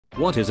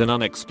What is an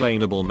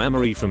unexplainable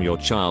memory from your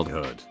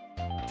childhood?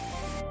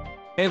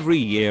 Every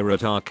year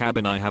at our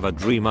cabin I have a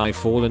dream I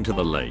fall into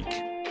the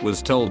lake.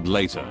 Was told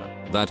later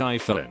that I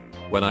fell in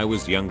when I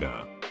was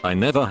younger. I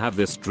never have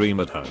this dream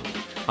at home.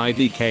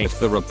 IDK if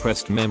the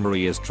repressed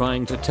memory is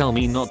trying to tell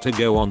me not to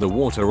go on the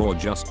water or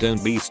just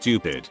don't be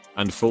stupid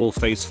and fall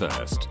face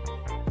first.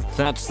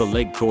 That's the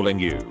lake calling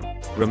you.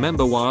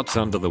 Remember what's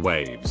under the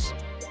waves.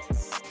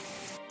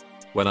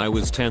 When I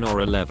was 10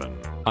 or 11,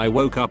 I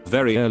woke up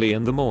very early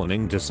in the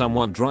morning to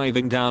someone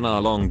driving down our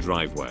long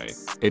driveway.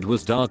 It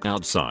was dark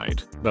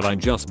outside, but I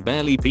just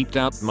barely peeked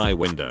out my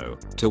window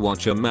to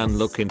watch a man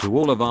look into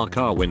all of our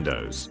car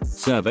windows,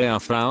 survey our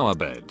flower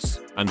beds,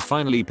 and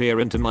finally peer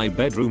into my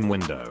bedroom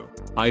window.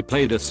 I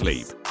played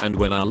asleep, and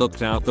when I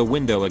looked out the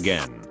window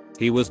again,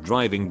 he was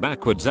driving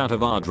backwards out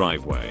of our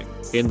driveway.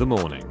 In the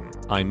morning,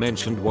 I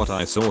mentioned what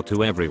I saw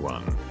to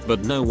everyone,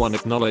 but no one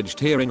acknowledged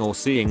hearing or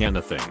seeing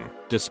anything,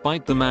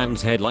 despite the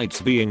man's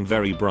headlights being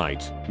very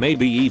bright,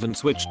 maybe even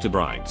switched to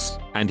brights,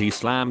 and he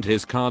slammed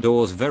his car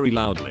doors very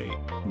loudly.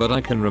 But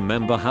I can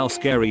remember how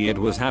scary it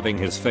was having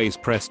his face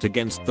pressed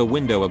against the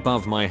window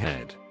above my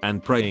head,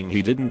 and praying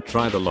he didn't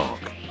try the lock.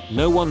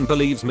 No one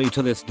believes me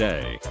to this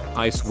day.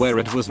 I swear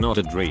it was not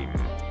a dream.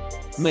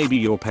 Maybe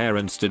your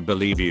parents did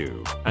believe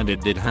you, and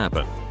it did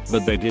happen,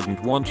 but they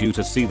didn't want you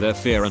to see their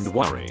fear and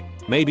worry.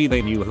 Maybe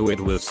they knew who it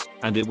was,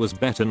 and it was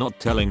better not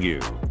telling you.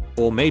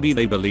 Or maybe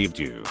they believed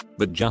you,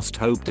 but just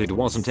hoped it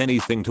wasn't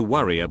anything to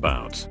worry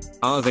about.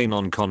 Are they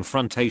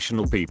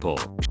non-confrontational people?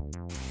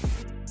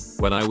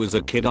 When I was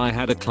a kid I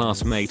had a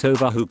classmate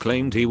over who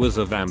claimed he was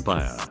a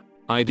vampire.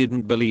 I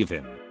didn't believe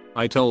him.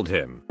 I told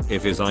him,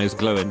 if his eyes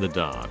glow in the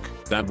dark,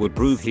 that would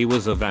prove he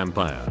was a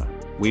vampire.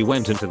 We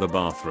went into the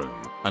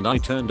bathroom, and I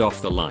turned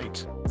off the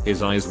light.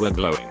 His eyes were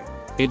glowing.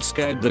 It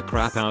scared the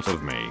crap out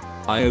of me.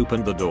 I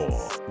opened the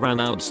door, ran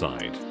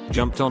outside,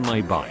 jumped on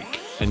my bike,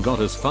 and got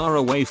as far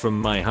away from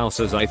my house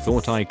as I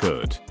thought I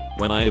could.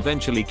 When I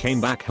eventually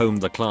came back home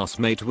the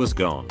classmate was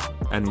gone,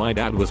 and my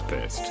dad was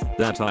pissed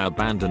that I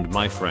abandoned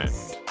my friend.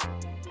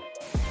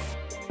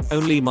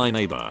 Only my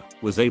neighbor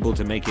was able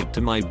to make it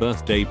to my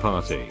birthday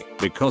party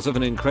because of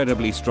an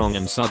incredibly strong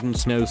and sudden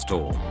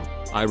snowstorm.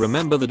 I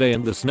remember the day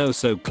and the snow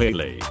so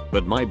clearly,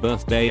 but my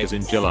birthday is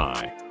in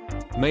July.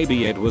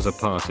 Maybe it was a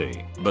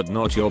party, but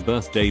not your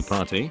birthday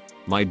party?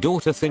 My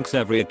daughter thinks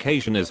every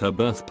occasion is her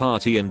birth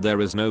party and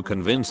there is no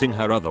convincing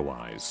her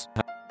otherwise.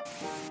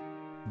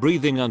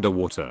 Breathing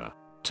underwater.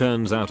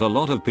 Turns out a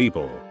lot of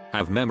people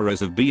have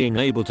memories of being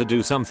able to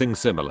do something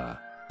similar.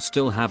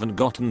 Still haven't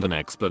gotten an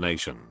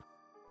explanation.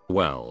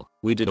 Well,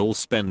 we did all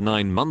spend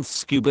 9 months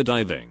scuba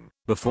diving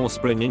before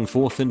springing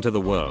forth into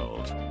the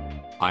world.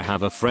 I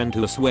have a friend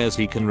who swears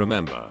he can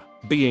remember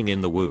being in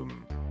the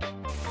womb.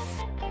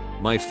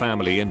 My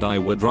family and I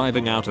were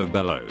driving out of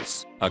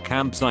Belos, a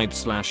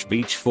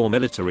campsite/beach for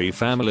military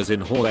families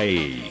in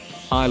Hawaii.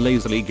 I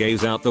lazily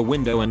gaze out the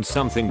window and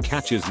something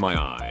catches my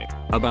eye.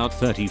 About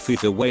 30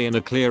 feet away in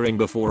a clearing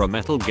before a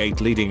metal gate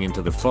leading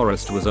into the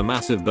forest was a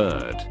massive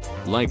bird,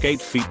 like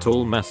 8 feet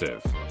tall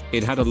massive.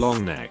 It had a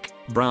long neck,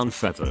 brown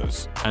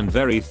feathers, and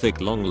very thick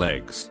long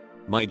legs.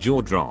 My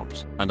jaw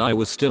dropped, and I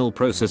was still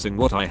processing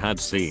what I had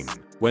seen,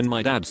 when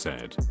my dad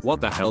said, "What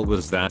the hell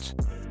was that?"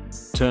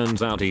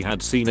 Turns out he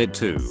had seen it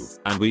too,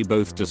 and we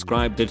both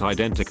described it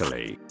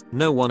identically.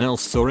 No one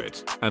else saw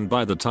it, and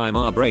by the time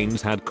our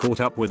brains had caught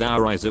up with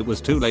our eyes it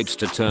was too late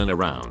to turn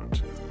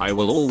around. I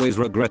will always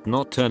regret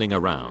not turning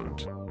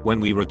around.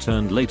 When we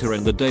returned later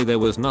in the day there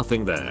was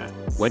nothing there.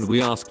 When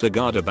we asked a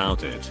guard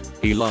about it,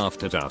 he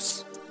laughed at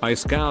us. I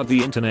scoured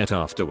the internet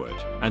afterward,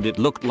 and it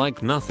looked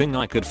like nothing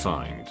I could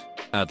find.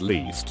 At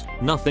least,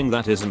 nothing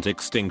that isn't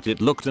extinct.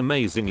 It looked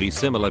amazingly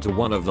similar to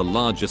one of the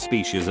larger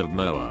species of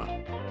moa.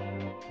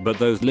 But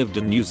those lived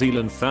in New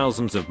Zealand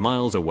thousands of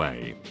miles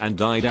away and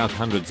died out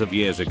hundreds of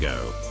years ago.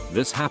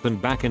 This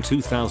happened back in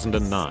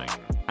 2009,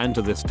 and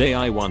to this day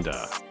I wonder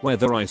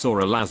whether I saw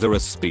a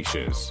Lazarus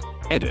species.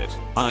 Edit.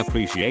 I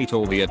appreciate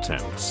all the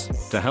attempts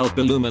to help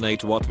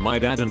illuminate what my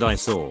dad and I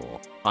saw.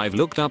 I've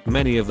looked up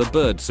many of the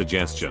bird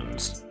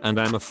suggestions, and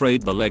I'm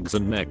afraid the legs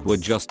and neck were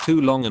just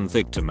too long and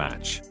thick to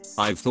match.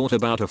 I've thought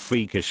about a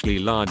freakishly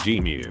large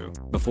emu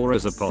before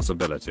as a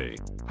possibility.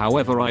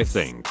 However, I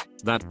think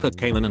that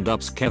Pokemon and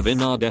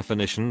Upskev are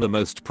definition the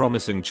most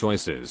promising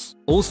choices.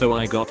 Also,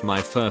 I got my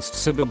first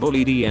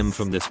cyberbully DM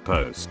from this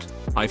post.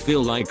 I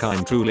feel like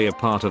I'm truly a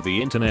part of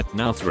the internet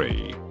now.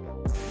 3.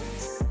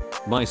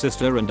 My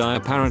sister and I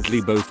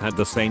apparently both had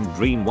the same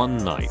dream one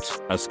night,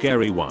 a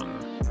scary one.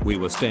 We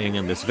were staying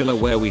in this villa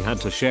where we had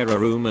to share a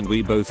room and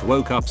we both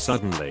woke up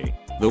suddenly.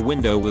 The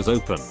window was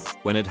open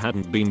when it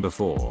hadn't been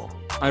before.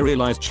 I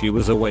realized she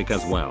was awake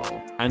as well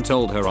and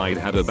told her I'd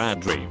had a bad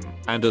dream,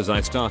 and as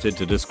I started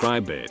to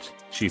describe it,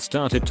 she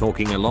started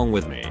talking along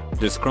with me,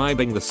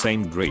 describing the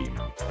same dream.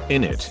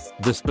 In it,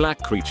 this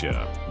black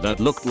creature that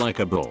looked like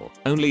a bull,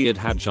 only it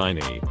had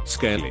shiny,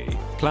 scaly,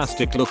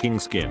 plastic looking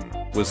skin,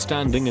 was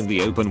standing in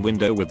the open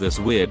window with this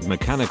weird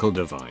mechanical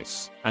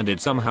device, and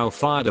it somehow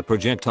fired a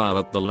projectile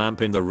at the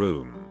lamp in the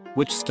room,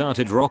 which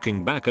started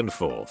rocking back and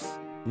forth.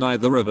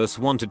 Neither of us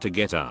wanted to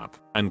get up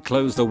and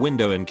close the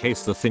window in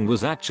case the thing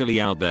was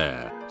actually out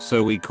there,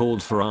 so we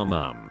called for our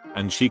mum,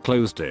 and she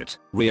closed it,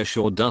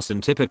 reassured us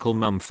in typical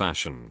mum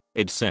fashion,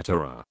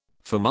 etc.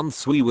 For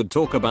months we would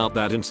talk about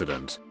that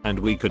incident, and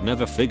we could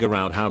never figure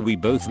out how we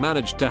both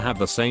managed to have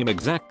the same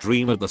exact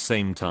dream at the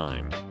same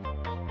time.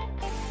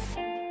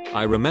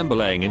 I remember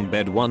laying in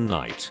bed one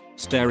night,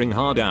 staring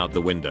hard out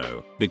the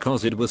window,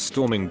 because it was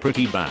storming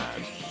pretty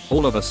bad.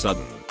 All of a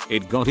sudden,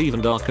 it got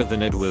even darker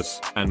than it was,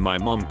 and my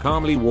mom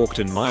calmly walked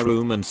in my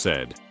room and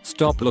said,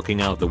 "Stop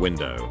looking out the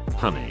window,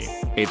 honey.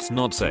 It's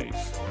not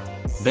safe."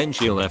 Then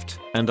she left,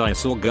 and I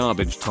saw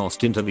garbage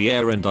tossed into the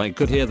air and I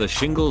could hear the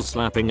shingles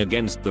slapping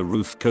against the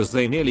roof cause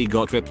they nearly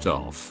got ripped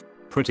off.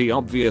 Pretty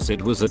obvious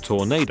it was a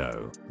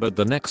tornado, but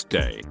the next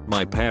day,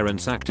 my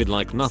parents acted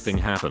like nothing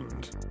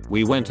happened.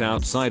 We went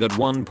outside at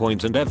one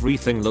point and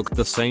everything looked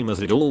the same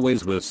as it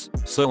always was,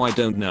 so I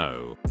don't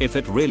know if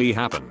it really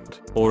happened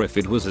or if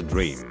it was a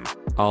dream.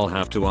 I'll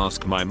have to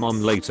ask my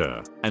mom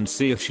later and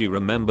see if she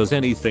remembers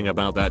anything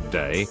about that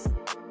day.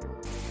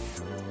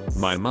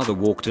 My mother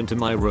walked into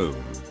my room,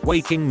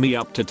 waking me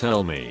up to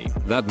tell me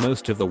that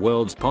most of the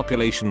world's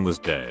population was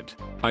dead.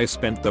 I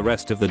spent the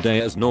rest of the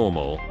day as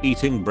normal,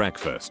 eating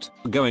breakfast,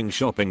 going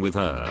shopping with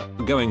her,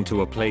 going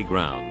to a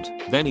playground,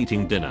 then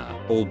eating dinner,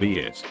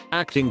 albeit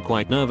acting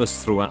quite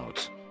nervous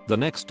throughout. The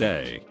next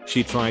day,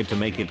 she tried to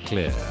make it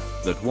clear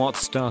that what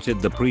started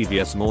the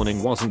previous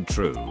morning wasn't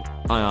true.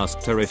 I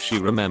asked her if she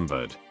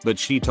remembered, but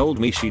she told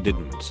me she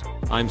didn't.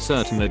 I'm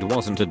certain it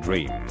wasn't a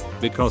dream,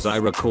 because I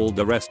recalled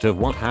the rest of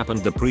what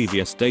happened the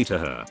previous day to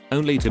her,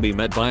 only to be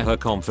met by her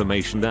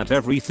confirmation that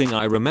everything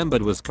I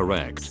remembered was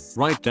correct,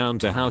 right down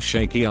to how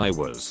shaky I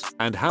was,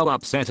 and how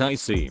upset I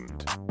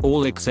seemed.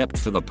 All except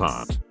for the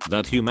part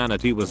that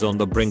humanity was on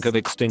the brink of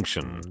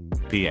extinction.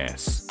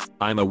 P.S.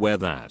 I'm aware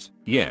that,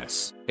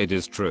 yes, it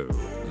is true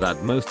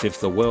that most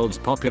if the world's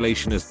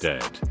population is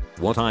dead.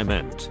 What I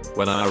meant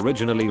when I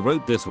originally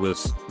wrote this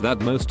was that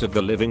most of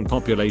the living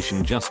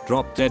population just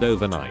dropped dead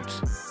overnight.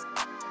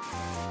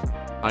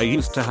 I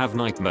used to have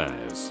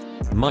nightmares.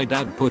 My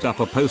dad put up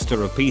a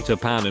poster of Peter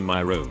Pan in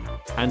my room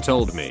and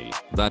told me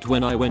that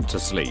when I went to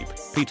sleep,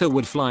 Peter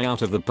would fly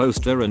out of the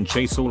poster and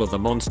chase all of the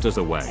monsters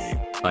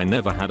away. I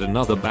never had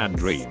another bad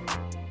dream.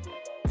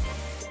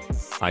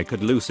 I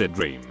could lucid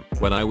dream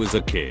when I was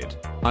a kid.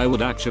 I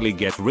would actually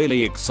get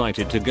really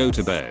excited to go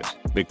to bed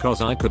because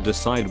I could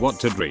decide what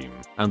to dream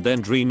and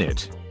then dream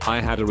it.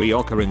 I had a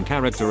reoccurring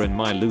character in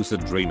my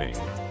lucid dreaming.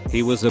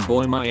 He was a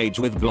boy my age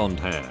with blonde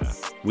hair.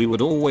 We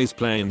would always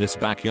play in this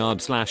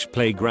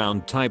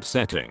backyard/playground type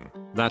setting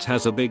that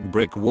has a big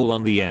brick wall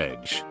on the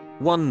edge.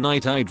 One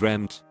night I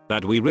dreamt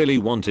that we really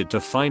wanted to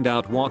find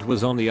out what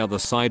was on the other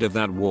side of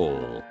that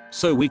wall.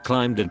 So we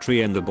climbed a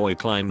tree and the boy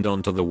climbed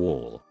onto the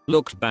wall,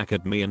 looked back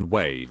at me and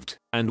waved,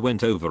 and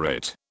went over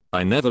it.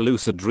 I never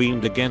lucid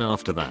dreamed again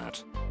after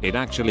that. It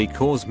actually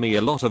caused me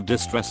a lot of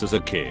distress as a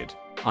kid.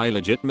 I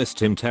legit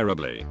missed him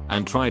terribly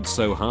and tried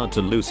so hard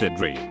to lucid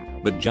dream,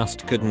 but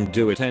just couldn't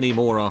do it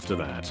anymore after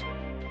that.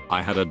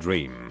 I had a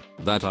dream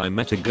that I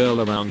met a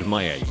girl around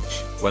my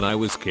age when I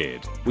was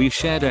kid. We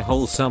shared a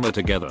whole summer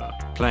together,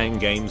 playing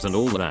games and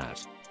all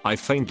that. I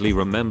faintly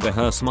remember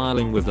her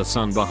smiling with the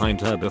sun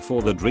behind her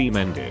before the dream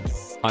ended.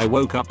 I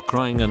woke up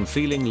crying and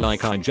feeling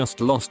like I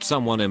just lost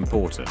someone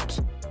important.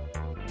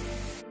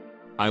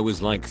 I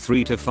was like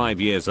 3 to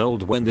 5 years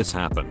old when this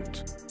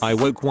happened. I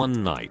woke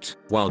one night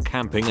while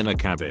camping in a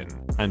cabin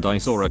and I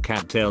saw a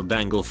cattail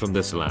dangle from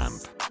this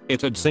lamp.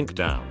 It had sink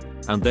down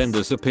and then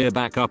disappear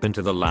back up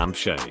into the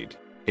lampshade.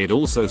 It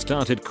also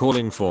started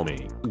calling for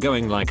me,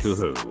 going like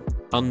hoo-hoo.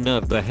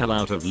 Unnerved the hell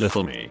out of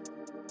little me.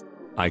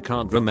 I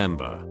can't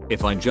remember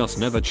if I just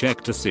never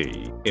checked to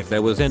see if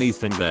there was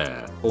anything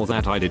there or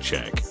that I did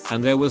check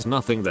and there was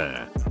nothing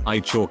there. I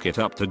chalk it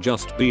up to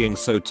just being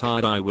so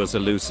tired I was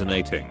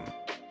hallucinating.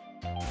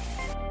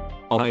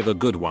 I have a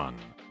good one.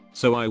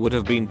 So I would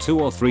have been 2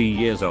 or 3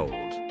 years old.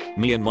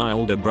 Me and my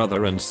older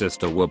brother and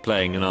sister were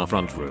playing in our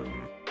front room.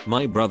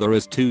 My brother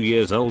is 2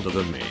 years older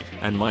than me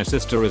and my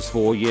sister is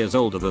 4 years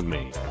older than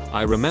me.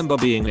 I remember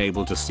being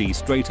able to see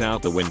straight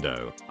out the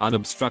window,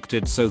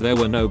 unobstructed so there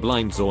were no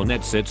blinds or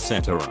nets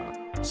etc.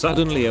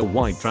 Suddenly a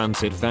white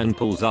transit van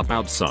pulls up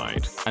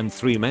outside and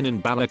 3 men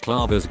in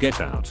balaclavas get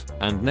out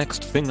and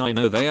next thing I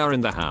know they are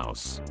in the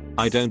house.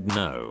 I don't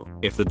know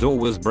if the door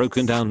was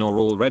broken down or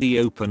already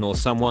open or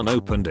someone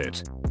opened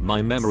it.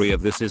 My memory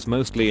of this is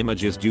mostly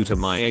images due to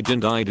my age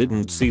and I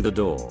didn't see the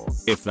door,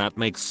 if that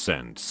makes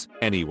sense.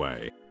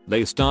 Anyway,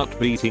 they start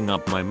beating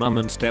up my mum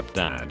and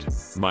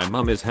stepdad. My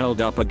mum is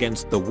held up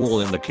against the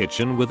wall in the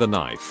kitchen with a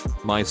knife.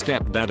 My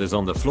stepdad is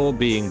on the floor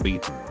being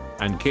beaten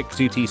and kicked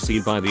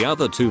etc by the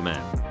other 2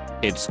 men.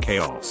 It's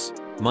chaos.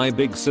 My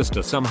big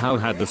sister somehow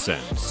had the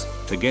sense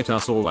to get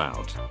us all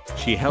out.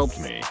 She helped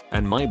me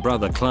and my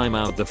brother climb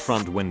out the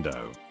front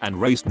window and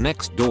raced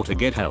next door to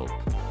get help.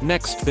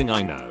 Next thing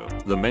I know,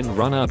 the men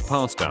run out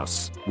past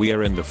us. We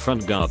are in the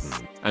front garden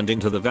and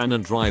into the van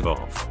and drive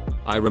off.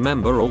 I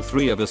remember all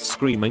 3 of us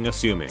screaming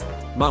assuming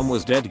mum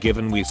was dead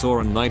given we saw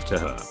a knife to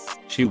her.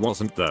 She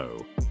wasn't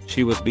though.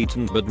 She was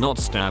beaten but not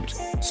stabbed.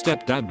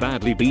 Stepdad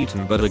badly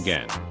beaten but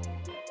again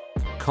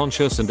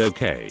conscious and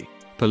okay.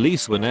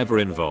 Police were never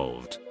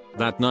involved.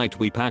 That night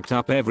we packed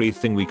up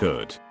everything we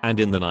could, and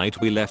in the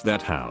night we left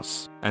that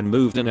house and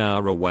moved an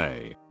hour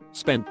away.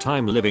 Spent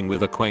time living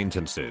with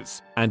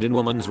acquaintances and in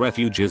women's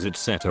refuges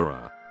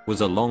etc.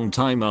 Was a long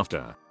time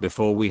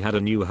before we had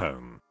a new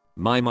home.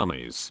 My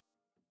mummy's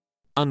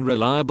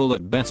unreliable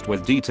at best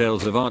with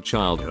details of our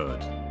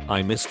childhood.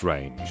 I'm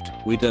estranged.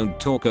 We don't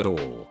talk at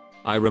all.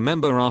 I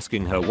remember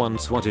asking her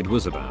once what it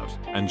was about,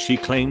 and she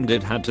claimed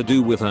it had to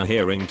do with her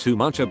hearing too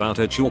much about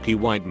a chalky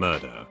white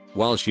murder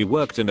while she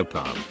worked in a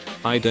pub.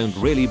 I don't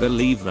really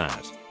believe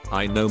that.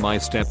 I know my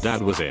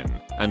stepdad was in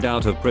and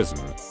out of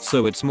prison,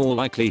 so it's more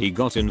likely he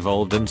got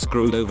involved and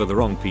screwed over the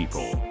wrong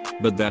people.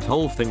 But that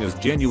whole thing is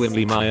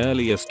genuinely my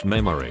earliest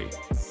memory.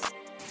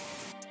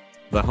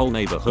 The whole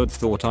neighborhood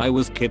thought I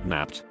was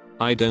kidnapped.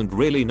 I don't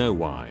really know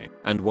why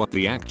and what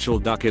the actual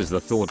duck is the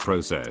thought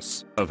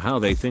process of how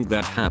they think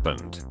that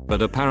happened,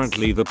 but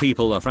apparently the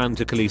people are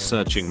frantically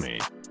searching me.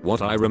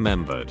 What I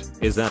remembered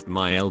is that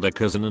my elder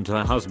cousin and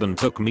her husband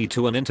took me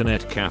to an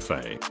internet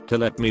cafe to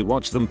let me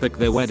watch them pick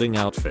their wedding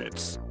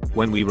outfits.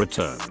 When we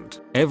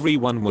returned,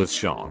 everyone was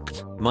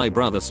shocked. My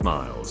brother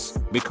smiles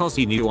because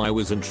he knew I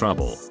was in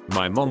trouble.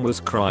 My mom was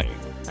crying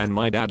and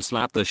my dad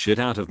slapped the shit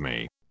out of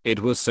me. It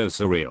was so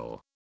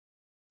surreal.